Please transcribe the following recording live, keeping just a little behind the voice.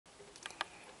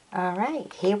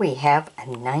Alright, here we have a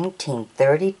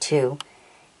 1932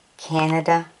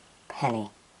 Canada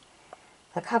penny.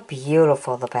 Look how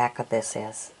beautiful the back of this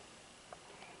is.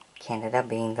 Canada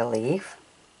being the leaf.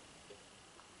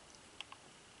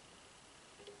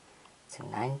 It's a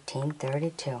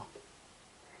 1932.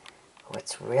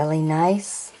 What's really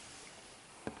nice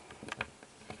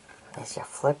is you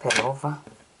flip it over.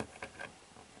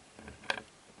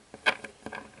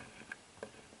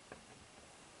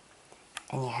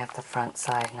 And you have the front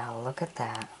side. Now look at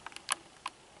that.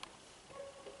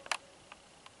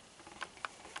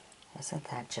 Isn't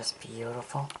that just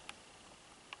beautiful?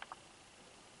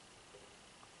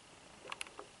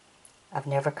 I've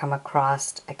never come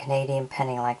across a Canadian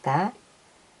penny like that,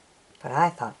 but I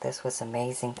thought this was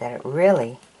amazing that it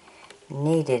really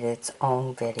needed its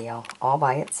own video all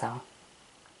by itself.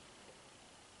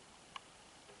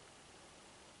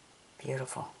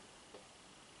 Beautiful.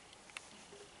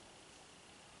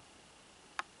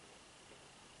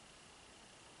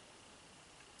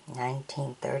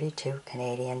 $1932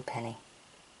 Canadian penny.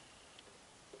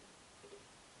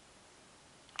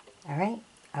 Alright,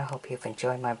 I hope you've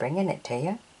enjoyed my bringing it to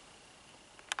you.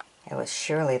 It was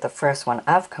surely the first one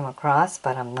I've come across,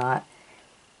 but I'm not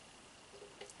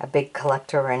a big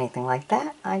collector or anything like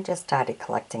that. I just started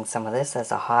collecting some of this as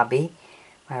a hobby,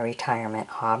 my retirement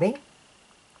hobby.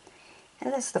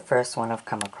 And this is the first one I've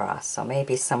come across, so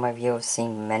maybe some of you have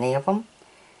seen many of them,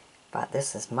 but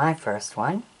this is my first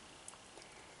one.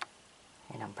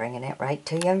 And I'm bringing it right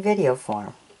to you in video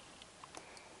form.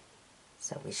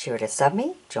 So be sure to sub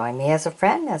me, join me as a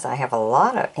friend, as I have a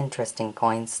lot of interesting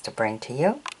coins to bring to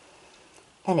you.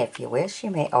 And if you wish,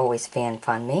 you may always fan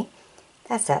fund me.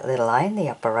 That's that little eye in the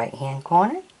upper right hand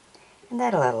corner. And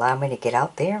that'll allow me to get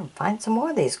out there and find some more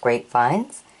of these great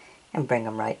finds and bring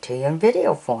them right to you in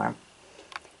video form,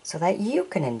 so that you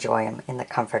can enjoy them in the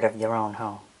comfort of your own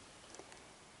home.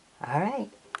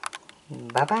 Alright,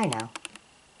 bye-bye now.